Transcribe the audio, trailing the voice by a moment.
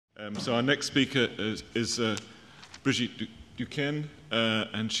So our next speaker is Brigitte Duquesne,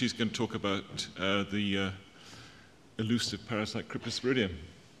 and she's going to talk about the elusive parasite cryptosporidium.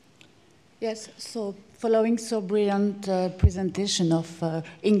 Yes, so following so brilliant presentation of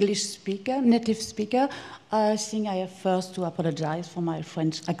English speaker, native speaker, I think I have first to apologize for my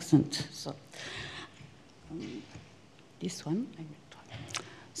French accent. So this one.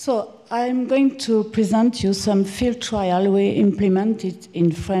 So I'm going to present you some field trial we implemented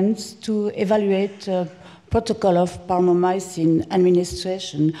in France to evaluate protocol of Paromomycin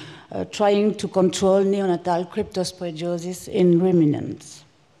administration, trying to control neonatal cryptosporidiosis in ruminants.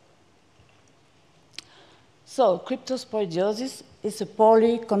 So cryptosporidiosis is a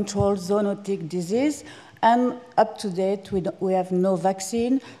poorly controlled zoonotic disease, and up to date we have no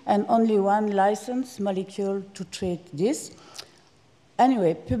vaccine and only one licensed molecule to treat this.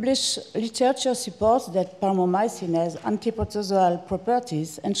 Anyway, published literature supports that paromomycin has antiprotozoal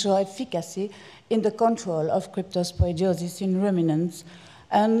properties and show efficacy in the control of cryptosporidiosis in ruminants.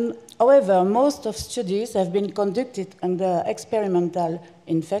 And however, most of studies have been conducted under experimental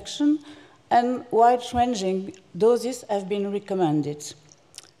infection, and wide-ranging doses have been recommended.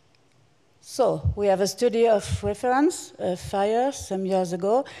 So we have a study of reference, FIRE, some years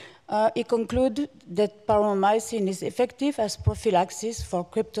ago. It concluded that paromomycin is effective as prophylaxis for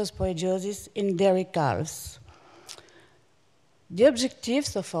cryptosporidiosis in dairy calves. The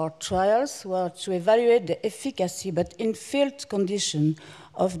objectives of our trials were to evaluate the efficacy, but in field condition,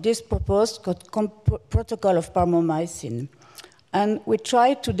 of this proposed protocol of paromomycin. And we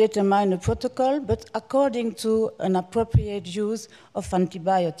tried to determine a protocol, but according to an appropriate use of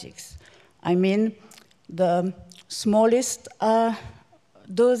antibiotics. I mean, the smallest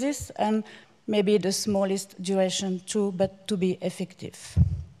doses and maybe the smallest duration too, but to be effective.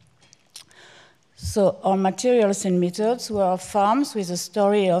 So our materials and methods were farms with a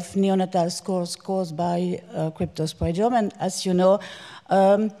story of neonatal scores caused by cryptosporidium. And as you know,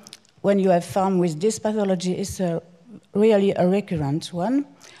 when you have farm with this pathology, it's really a recurrent one.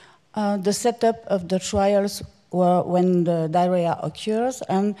 The setup of the trials were when the diarrhea occurs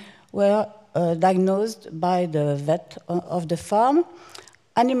and were diagnosed by the vet of the farm.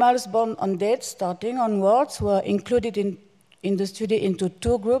 Animals born on date starting onwards were included in the study into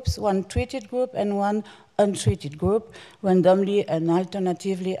two groups, one treated group and one untreated group, randomly and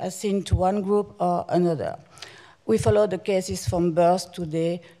alternatively assigned to one group or another. We followed the cases from birth to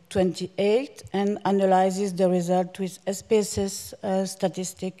day 28 and analyzes the result with SPSS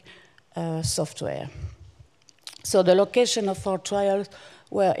statistic software. So the location of our trials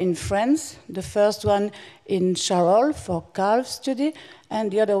were in France, the first one in Charolles for calf study, and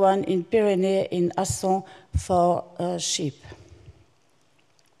the other one in Pyrenees in Asson for sheep.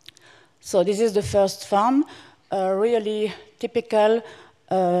 So this is the first farm, a really typical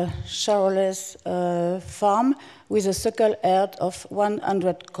Charolais farm with a suckle herd of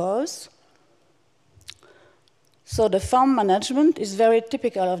 100 cows. So the farm management is very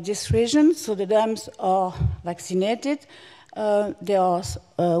typical of this region. So the dams are vaccinated. There are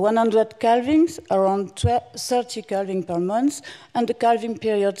 100 calvings, around 30 calving per month, and the calving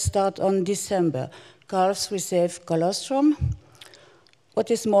period starts on December. Calves receive colostrum.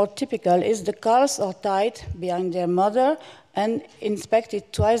 What is more typical is the calves are tied behind their mother and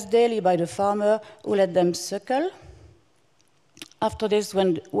inspected twice daily by the farmer who let them suckle. After this,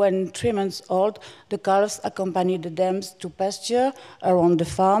 when 3 months old, the calves accompany the dams to pasture around the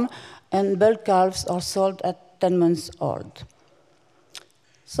farm, and bulk calves are sold at 10 months old.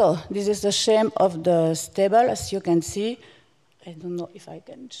 So this is the shape of the stable, as you can see. I don't know if I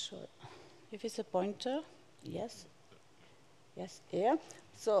can show it. If it's a pointer, yes. Yes, here.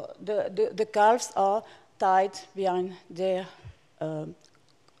 So the calves are tied behind their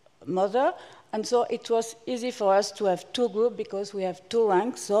mother, and so it was easy for us to have two groups because we have two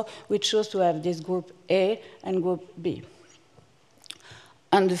ranks, so we chose to have this group A and group B.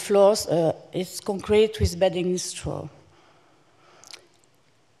 And the floors is concrete with bedding straw.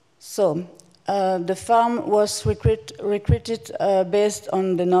 So the farm was recruited based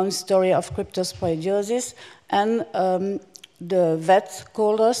on the known story of cryptosporidiosis, and the vet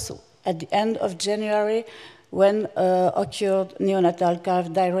called us at the end of January when occurred neonatal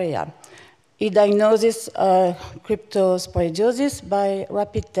calf diarrhea. He diagnosed cryptosporidiosis by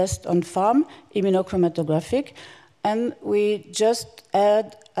rapid test on farm, immunochromatographic, and we just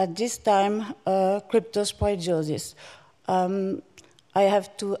had, at this time, cryptosporidiosis. I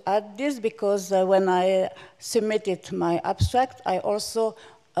have to add this because when I submitted my abstract, I also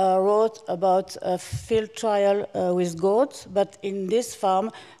wrote about a field trial with goats, but in this farm,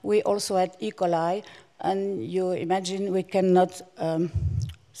 we also had E. coli, and you imagine we cannot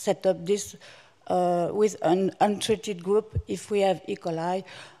set up this with an untreated group if we have E. coli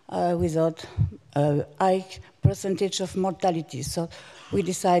without high percentage of mortality. So we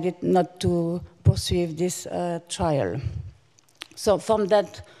decided not to pursue this trial. So from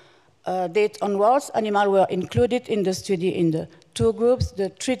that date onwards, animals were included in the study in the two groups. The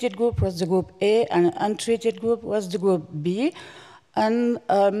treated group was the group A, and untreated group was the group B. And,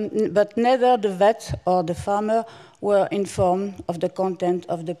 but neither the vet or the farmer were informed of the content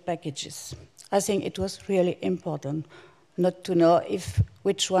of the packages. I think it was really important not to know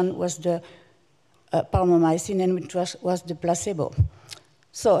which one was the Paromomycin and which was the placebo.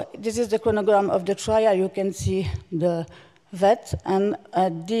 So this is the chronogram of the trial. You can see the vet, and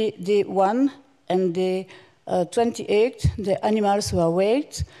day 1 and day 28, the animals were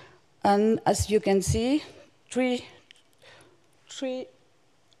weighed, and as you can see, three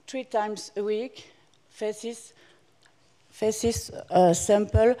times a week, feces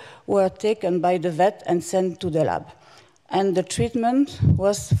sample were taken by the vet and sent to the lab. And the treatment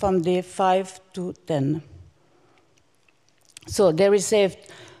was from day 5 to 10. So they received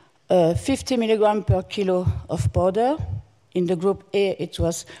 50 milligram per kilo of powder. In the group A, it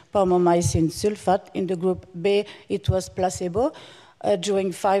was paromomycin sulfate. In the group B, it was placebo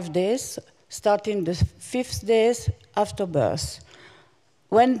during 5 days, starting the 5th day after birth.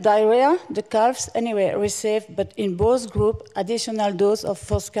 When diarrhea, the calves anyway received, but in both groups, additional dose of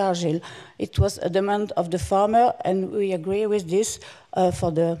foscargil. It was a demand of the farmer, and we agree with this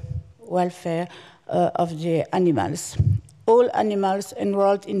for the welfare of the animals. All animals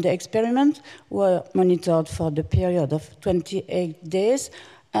enrolled in the experiment were monitored for the period of 28 days,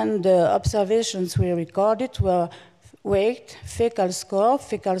 and the observations we recorded were weight, fecal score.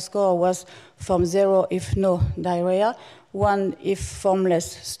 Fecal score was from 0 if no diarrhea, 1 if formless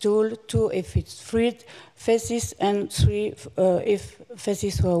stool, 2 if it's fluid feces, and 3 if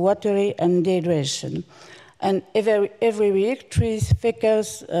feces were watery and dehydration. And every week, 3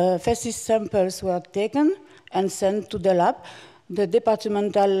 feces samples were taken and sent to the lab. The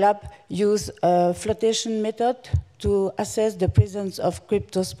departmental lab used a flotation method to assess the presence of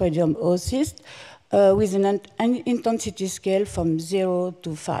cryptosporidiosis with an intensity scale from 0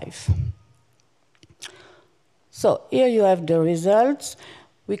 to 5. So here you have the results.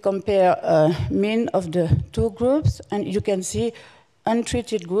 We compare mean of the two groups, and you can see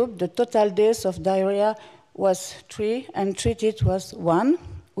untreated group, the total days of diarrhea was 3, and treated was 1.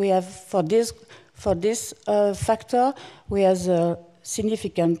 We have, for this factor, we have a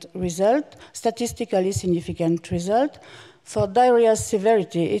significant result, statistically significant result. For diarrhea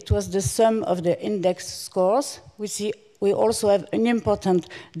severity, it was the sum of the index scores. We also have an important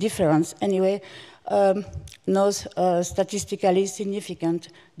difference anyway, not statistically significant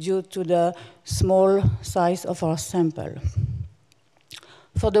due to the small size of our sample.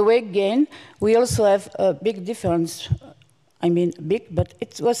 For the weight gain, we also have a big difference. I mean big, but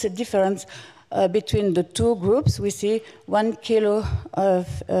it was a difference between the two groups. We see 1 kilo of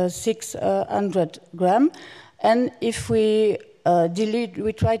 600 gram, and if we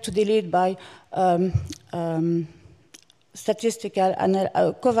try to delete by statistical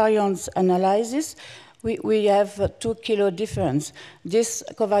covariance analysis, we have 2 kilo difference. This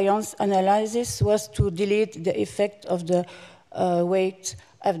covariance analysis was to delete the effect of the weight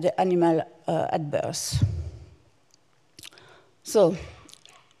of the animal at birth. So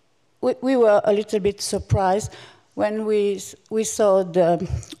we were a little bit surprised when we saw the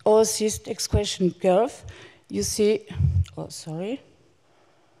oocyst excretion curve. You see,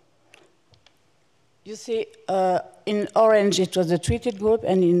 you see in orange it was the treated group,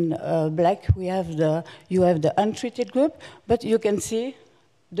 and in black you have the untreated group. But you can see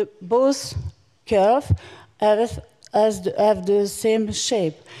both curves have the same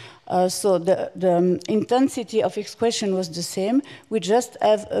shape. So the intensity of excretion was the same. We just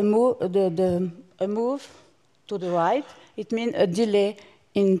have a move to the right. It means a delay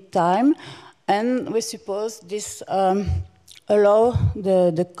in time, and we suppose this allow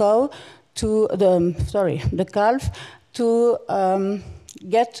the calf to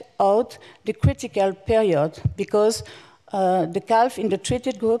get out the critical period, because the calf in the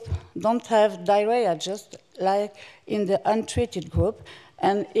treated group don't have diarrhea, just like in the untreated group.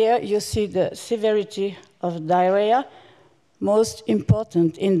 And here you see the severity of diarrhea, most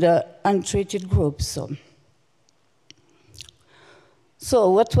important in the untreated group. So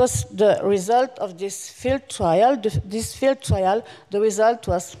what was the result of this field trial? This field trial, the result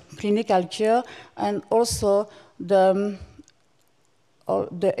was clinical cure, and also the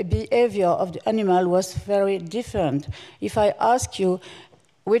behavior of the animal was very different. If I ask you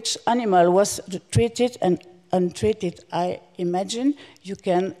which animal was treated and untreated, I imagine you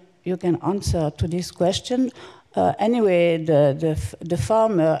can answer to this question. Anyway, the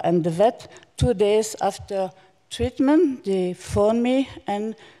farmer and the vet, 2 days after treatment, they phoned me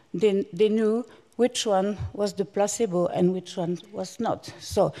and they knew which one was the placebo and which one was not.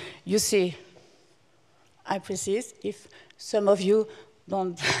 So you see, I precise, if some of you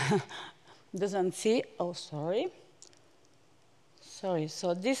doesn't see, oh, sorry.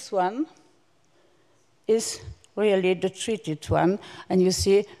 So this one is really the treated one, and you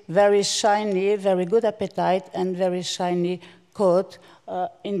see very shiny, very good appetite, and very shiny coat.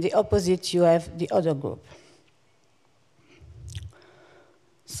 In the opposite, you have the other group.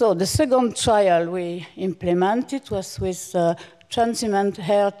 So the second trial we implemented was with transhuman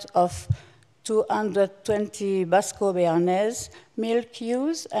herd of 220 Basco Béarnais milk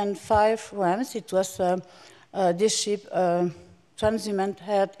ewes and 5 rams. It was this sheep transhuman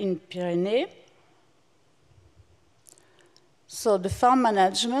herd in Pyrenees. So the farm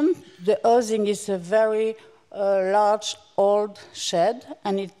management, the housing is a very large old shed,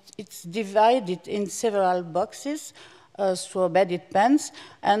 and it's divided in several boxes through bedded pens,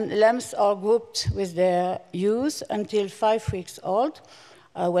 and lambs are grouped with their ewes until 5 weeks old,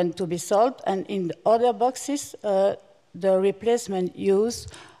 when to be sold, and in the other boxes, the replacement ewes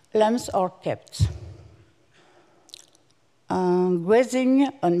lambs are kept. Grazing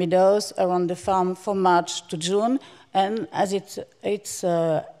on meadows around the farm from March to June, and as it's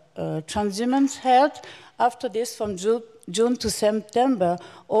transhumance herd, after this from June to September,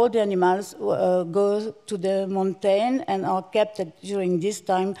 all the animals go to the mountain and are kept during this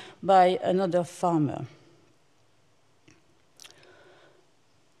time by another farmer.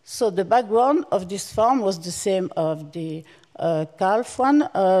 So the background of this farm was the same of the calf one.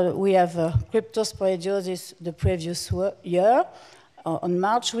 We have cryptosporidiosis the previous year, on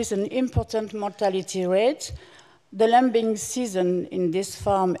March, with an important mortality rate. The lambing season in this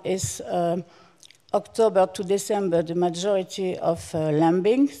farm is October to December, the majority of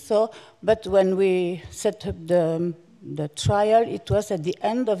lambing. But when we set up the trial, it was at the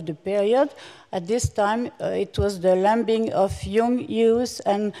end of the period. At this time, it was the lambing of young ewes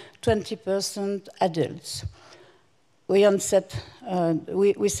and 20% adults. We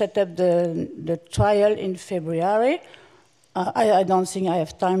set up the trial in February. I don't think I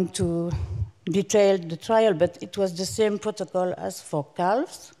have time to detail the trial, but it was the same protocol as for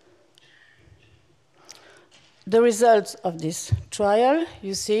calves. The results of this trial,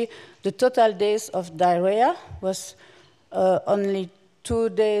 you see, the total days of diarrhea was only 2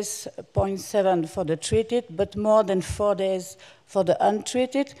 days, 0.7 for the treated, but more than 4 days for the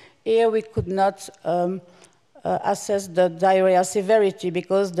untreated. Here we could not assess the diarrhea severity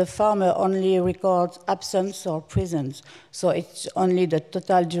because the farmer only records absence or presence. So it's only the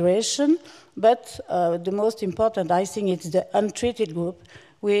total duration. But the most important, I think, it's the untreated group.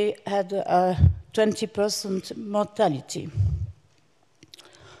 We had 20% mortality.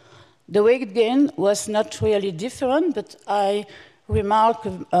 The weight gain was not really different, but I remarked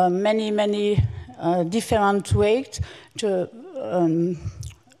many different weights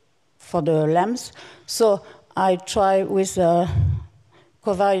for the lambs. So I try with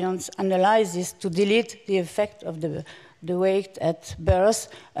covariance analysis to delete the effect of the weight at birth,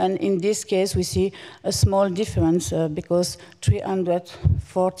 and in this case we see a small difference because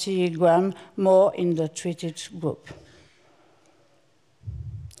 340 grams more in the treated group.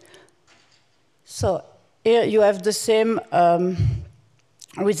 So here you have the same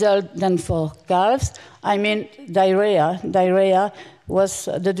result than for calves. I mean diarrhea.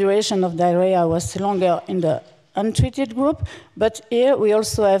 The duration of diarrhea was longer in the untreated group, but here we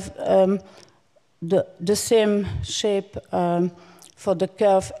also have the same shape for the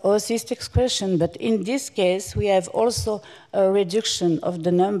curve oocyst excretion, but in this case we have also a reduction of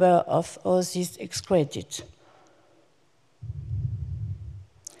the number of oocysts excreted.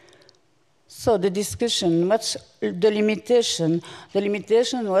 So the discussion, what's the limitation? The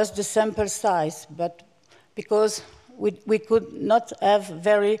limitation was the sample size, but because we could not have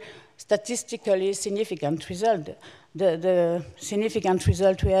very statistically significant result. The significant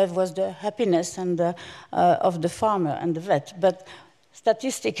result we have was the happiness and of the farmer and the vet. But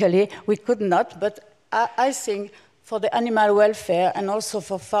statistically, we could not. But I think for the animal welfare and also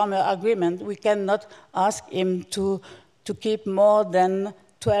for farmer agreement, we cannot ask him to keep more than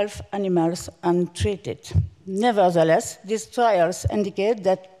 12 animals untreated. Nevertheless, these trials indicate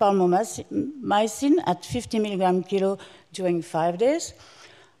that paromomycin at 50 milligram kilo during 5 days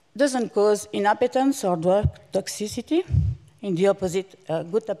doesn't cause inappetence or drug toxicity. In the opposite,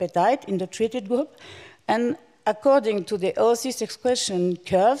 good appetite in the treated group. And according to the oocyst expression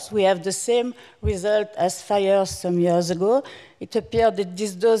curves, we have the same result as Fire some years ago. It appeared that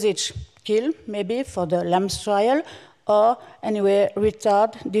this dosage kill, maybe, for the lambs trial, or anyway,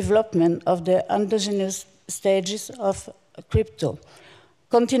 retard development of the endogenous stages of crypto.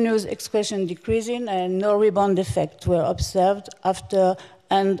 Continuous expression decreasing and no rebound effect were observed after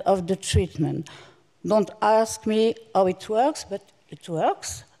end of the treatment. Don't ask me how it works, but it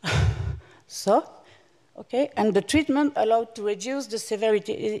works. So, okay, and the treatment allowed to reduce the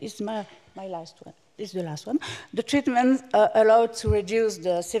severity. Is my last one. This is the last one. The treatment allowed to reduce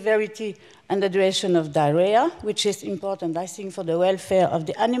the severity and the duration of diarrhea, which is important, I think, for the welfare of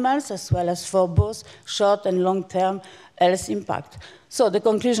the animals, as well as for both short and long-term health impact. So the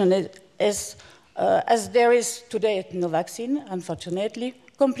conclusion is as there is today no vaccine, unfortunately,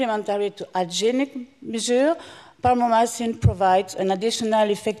 complementary to hygienic measures, Paromomycin provides an additional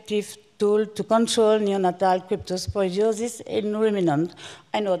effective tool to control neonatal cryptosporidiosis in ruminants.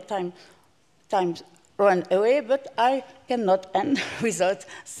 I know time run away, but I cannot end without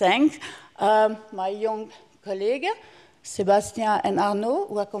thanking my young colleagues, Sébastien and Arnaud,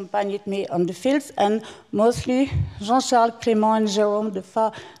 who accompanied me on the fields, and mostly Jean-Charles, Clément, and Jérôme,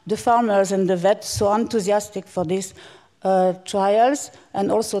 the farmers and the vets, so enthusiastic for these trials,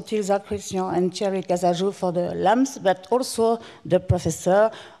 and also Tilsa Christian and Thierry Casajou for the lambs, but also the professor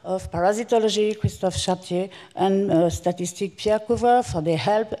of parasitology, Christophe Chartier, and statistic Pierre Couver for their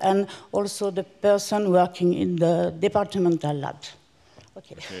help, and also the person working in the departmental lab.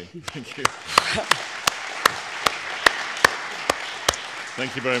 Okay, thank you.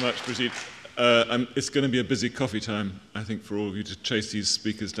 Thank you very much, Brigitte. It's going to be a busy coffee time, I think, for all of you to chase these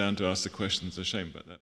speakers down to ask the questions. A shame about that.